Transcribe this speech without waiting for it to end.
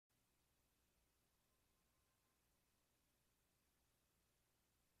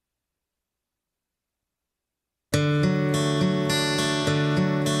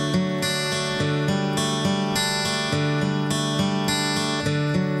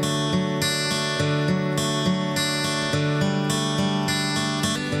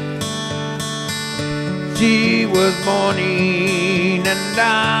She was morning and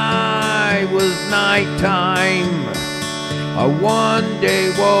I was nighttime. I one day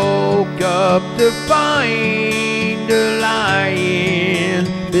woke up to find her lying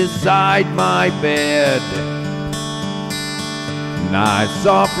beside my bed. And I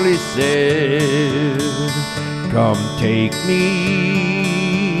softly said, "Come take me."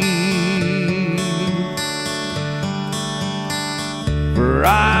 For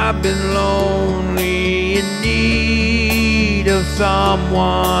I've been lonely, in need of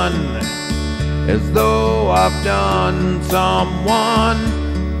someone, as though I've done someone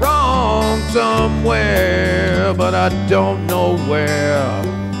wrong somewhere, but I don't know where.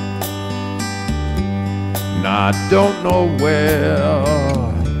 And I don't know where.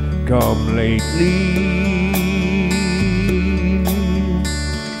 Come lately,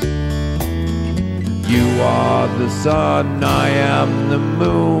 you are the sun, I am the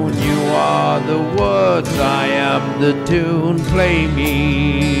moon. You are the words, I am the tune. Play me.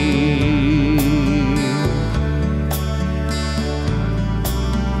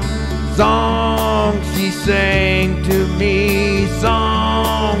 Songs she sang to me,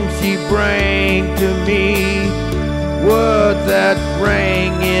 songs she bring to me, words that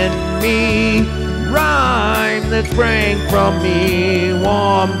rang in me, rhyme that sprang from me,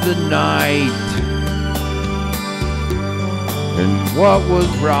 warmed the night. And what was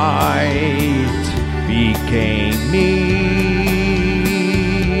right became me.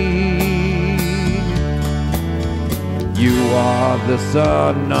 You are the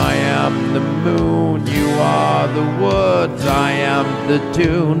sun, I am the moon. You are the words, I am the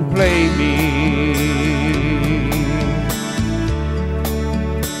tune. Play me.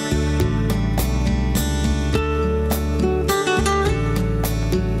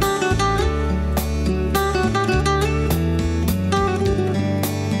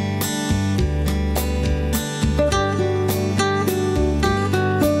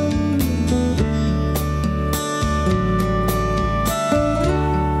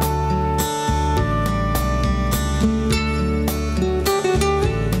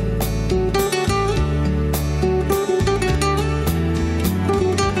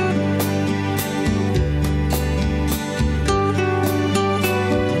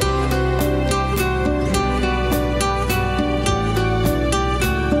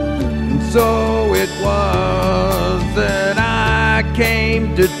 So it was that I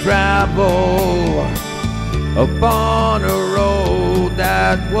came to travel upon a road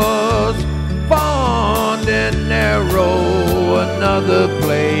that was fond and narrow, another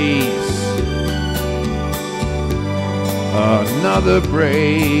place, another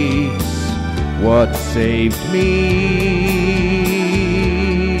brace, what saved me.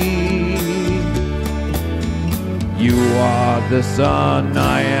 You are the sun,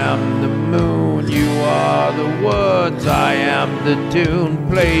 I am the moon. You are the words, I am the tune.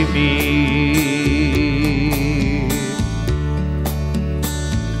 Play me.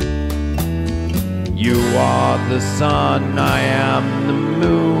 You are the sun, I am the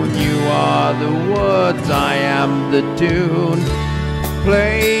moon. You are the words, I am the tune.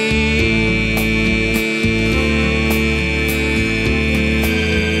 Play